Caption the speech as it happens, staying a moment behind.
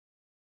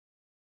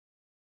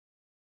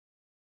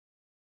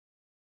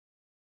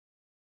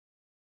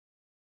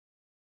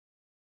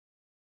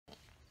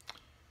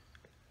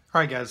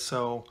Alright guys,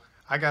 so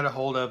I got a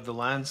hold of the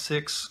Line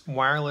 6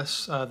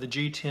 wireless, the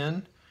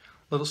G10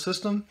 little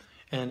system,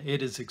 and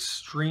it is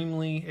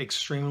extremely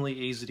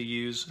easy to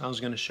use. I was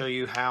going to show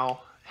you how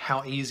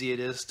easy it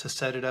is to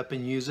set it up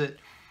and use it.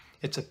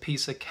 It's a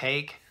piece of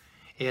cake.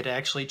 It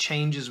actually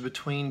changes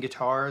between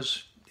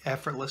guitars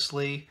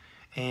effortlessly,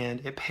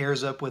 and it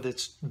pairs up with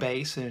its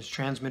bass and its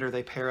transmitter.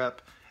 They pair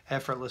up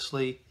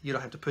effortlessly. You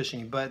don't have to push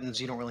any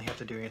buttons. You don't really have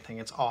to do anything.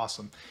 It's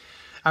awesome.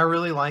 I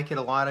really like it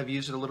a lot. I've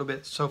used it a little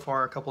bit so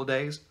far, a couple of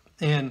days,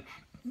 and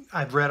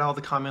I've read all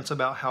the comments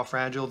about how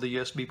fragile the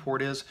USB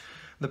port is,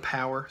 the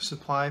power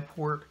supply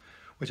port,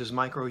 which is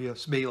micro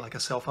USB like a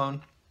cell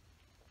phone.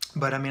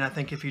 But I mean, I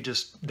think if you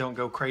just don't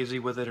go crazy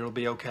with it, it'll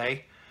be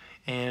okay.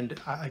 And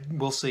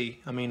we'll see.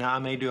 I mean, I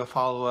may do a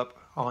follow-up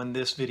on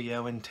this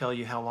video and tell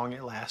you how long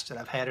it lasted.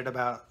 I've had it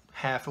about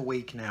half a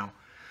week now.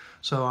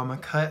 So I'm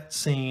gonna cut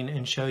scene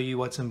and show you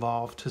what's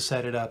involved to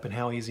set it up and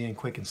how easy and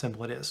quick and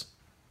simple it is.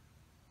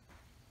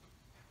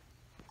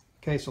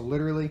 Okay, so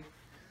literally,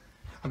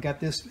 I've got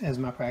this as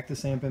my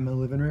practice amp in my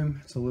living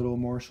room. It's a little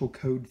Marshall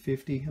Code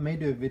 50. I may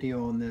do a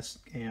video on this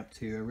amp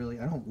too.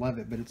 I don't love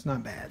it, but it's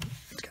not bad.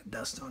 It's got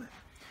dust on it.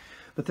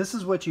 But this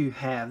is what you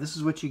have. This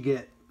is what you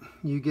get.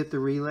 You get the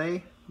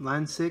relay,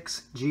 Line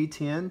 6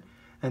 G10,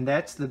 and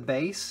that's the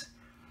bass,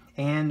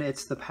 and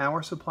it's the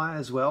power supply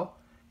as well.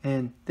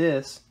 And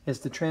this is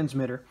the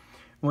transmitter.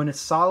 When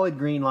it's solid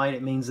green light,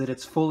 it means that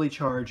it's fully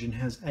charged and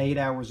has 8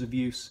 hours of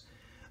use.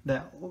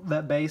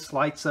 That bass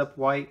lights up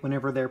white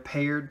whenever they're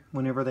paired,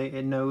 whenever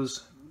it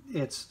knows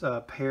it's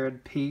a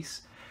paired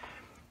piece.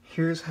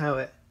 Here's how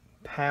it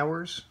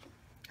powers.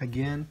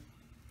 Again,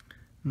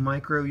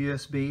 micro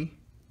USB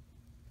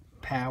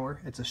power.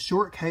 It's a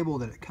short cable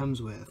that it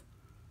comes with.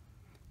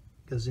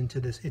 Goes into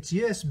this. It's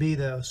USB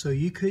though, so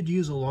you could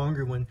use a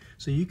longer one.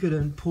 So you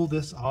could pull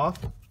this off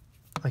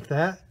like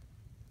that,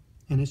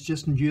 and it's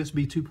just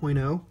USB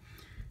 2.0.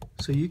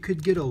 So you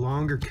could get a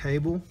longer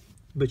cable,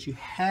 but you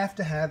have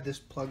to have this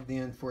plugged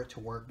in for it to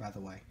work, by the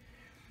way.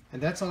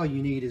 And that's all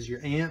you need is your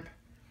amp,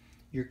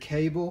 your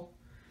cable,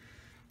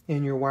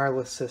 and your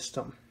wireless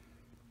system.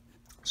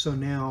 So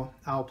now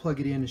I'll plug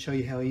it in and show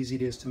you how easy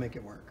it is to make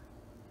it work.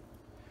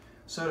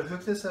 So to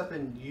hook this up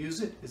and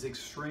use it is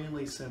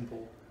extremely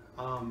simple.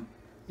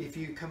 If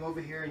you come over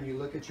here and you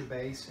look at your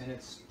bass and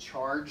it's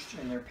charged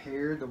and they're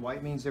paired, the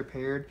white means they're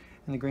paired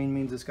and the green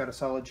means it's got a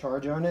solid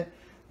charge on it,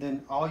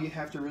 then all you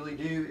have to really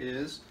do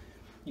is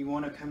you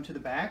want to come to the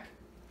back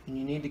and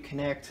you need to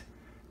connect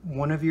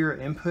one of your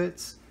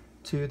inputs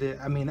to the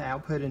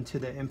output into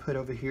the input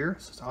over here.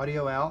 So it's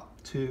audio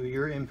out to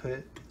your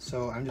input.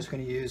 So I'm just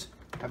going to use,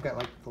 I've got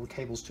like the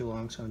cable's too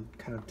long, so I'm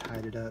kind of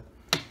tied it up.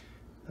 I'm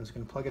just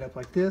going to plug it up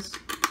like this,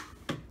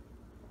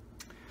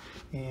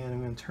 and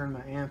I'm going to turn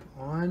my amp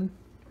on.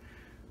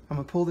 I'm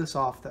going to pull this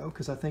off though,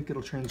 because I think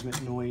it'll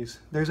transmit noise.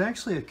 There's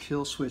actually a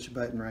kill switch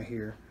button right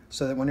here,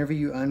 so that whenever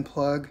you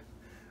unplug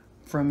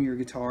from your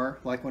guitar,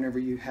 like whenever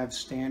you have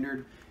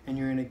standard and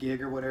you're in a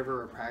gig or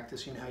whatever, or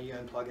practice, you know how you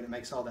unplug it, it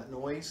makes all that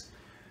noise,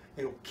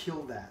 it'll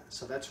kill that.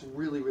 So that's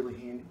really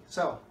handy.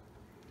 So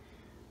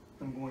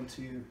I'm going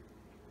to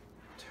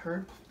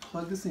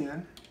plug this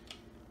in,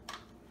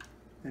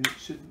 and it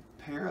should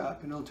pair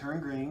up and it'll turn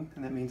green,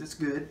 and that means it's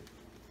good.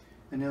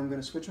 And now I'm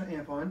going to switch my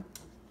amp on.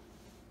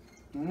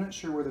 I'm not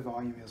sure where the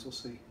volume is, we'll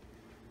see.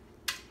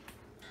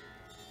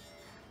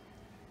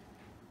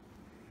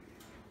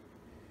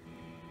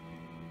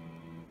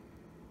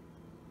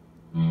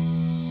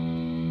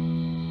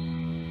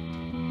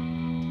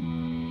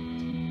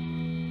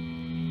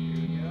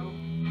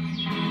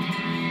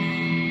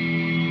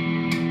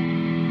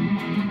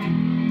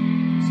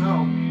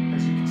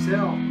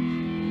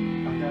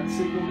 I've got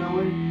signal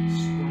going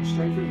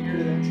straight from here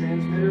to that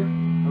transmitter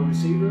or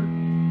receiver,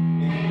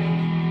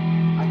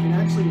 and I can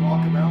actually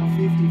walk about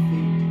 50 feet.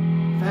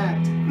 In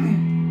fact,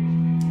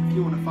 if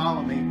you want to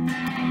follow me,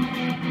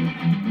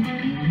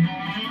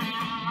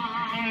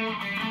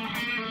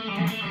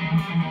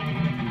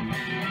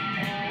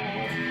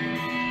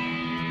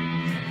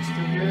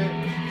 still hear it?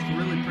 It's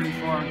really pretty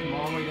far. I come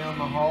all the way down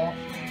the hall.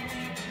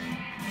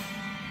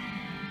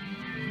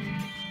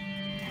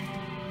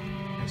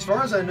 As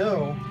far as I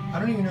know, I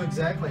don't even know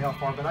exactly how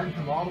far, but I can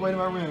come all the way to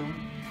my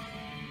room.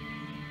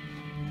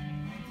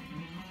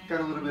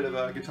 Got a little bit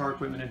of guitar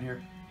equipment in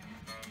here.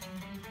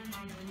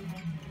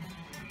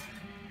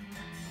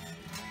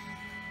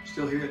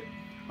 Still hear it.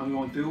 I'm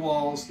going through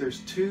walls. There's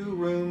 2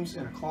 rooms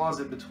and a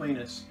closet between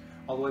us,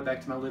 all the way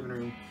back to my living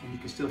room, and you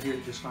can still hear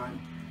it just fine.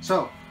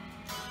 So,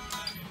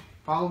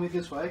 follow me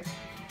this way.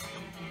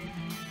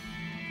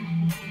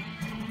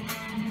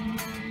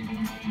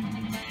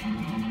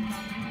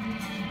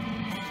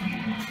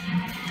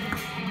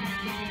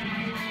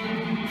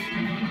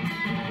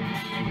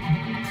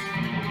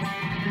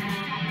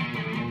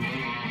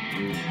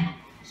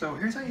 So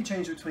here's how you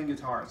change between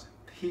guitars.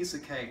 Piece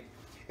of cake.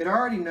 It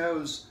already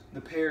knows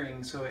the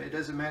pairing, so it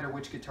doesn't matter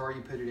which guitar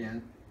you put it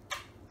in.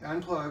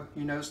 Unplug,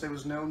 you notice there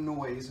was no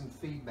noise and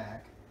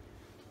feedback.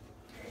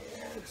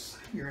 Yes.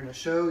 You're in a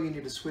show, you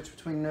need to switch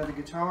between another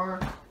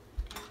guitar.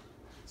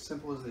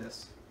 Simple as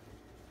this.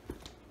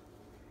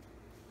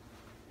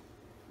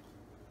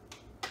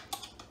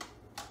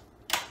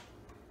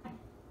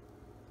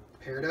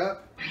 paired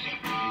up.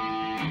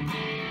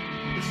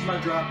 This is my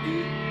drop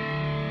D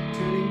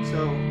tuning,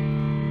 so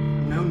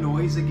no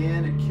noise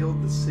again. It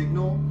killed the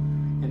signal,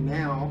 and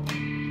now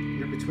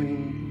you're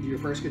between your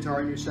first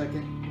guitar and your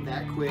second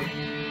that quick.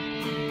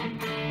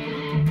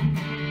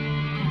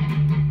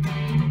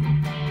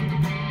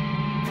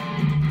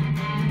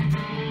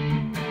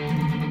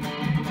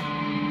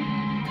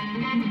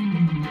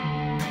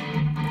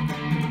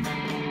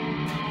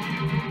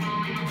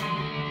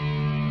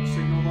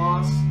 Signal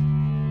loss,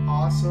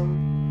 awesome.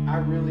 I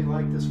really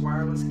like this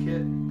wireless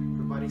kit.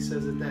 Everybody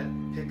says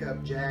that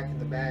pickup jack in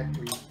the back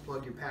where you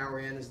plug your power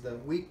in is the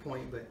weak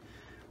point, but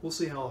we'll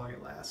see how long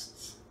it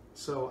lasts.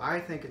 So I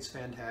think it's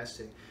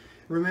fantastic.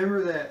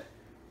 Remember that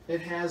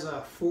it has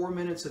 4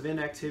 minutes of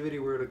inactivity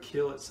where it'll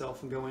kill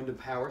itself and go into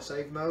power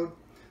save mode.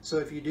 So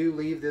if you do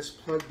leave this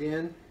plugged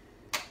in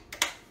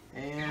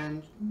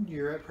and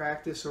you're at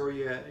practice or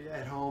you're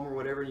at home or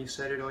whatever and you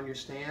set it on your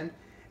stand,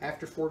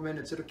 after 4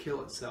 minutes it'll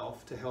kill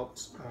itself to help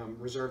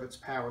reserve its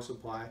power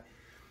supply.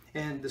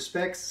 And the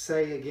specs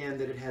say again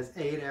that it has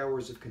 8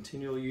 hours of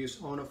continual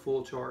use on a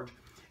full charge.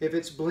 If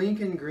it's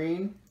blinking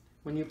green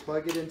when you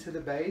plug it into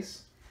the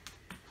bass,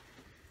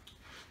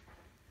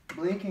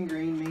 blinking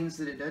green means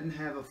that it doesn't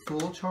have a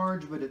full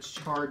charge, but it's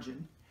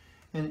charging.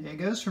 And it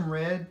goes from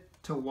red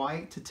to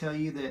white to tell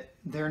you that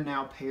they're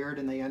now paired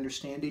and they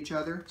understand each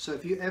other. So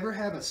if you ever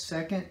have a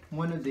second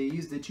one of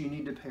these that you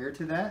need to pair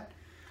to that,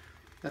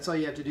 that's all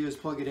you have to do is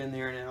plug it in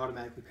there and it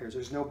automatically pairs.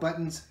 There's no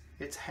buttons.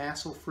 It's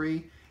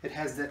hassle-free. It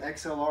has that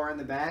XLR in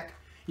the back.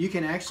 You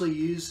can actually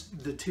use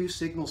the 2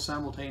 signals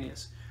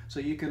simultaneous. So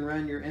you can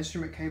run your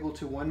instrument cable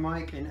to one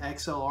mic and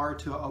XLR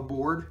to a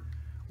board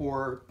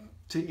or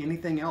to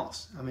anything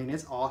else. I mean,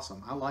 it's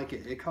awesome. I like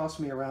it. It cost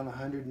me around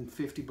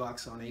 150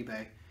 bucks on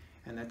eBay,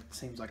 and that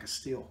seems like a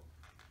steal.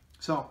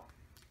 So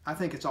I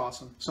think it's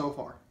awesome so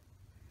far.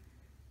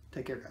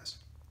 Take care, guys.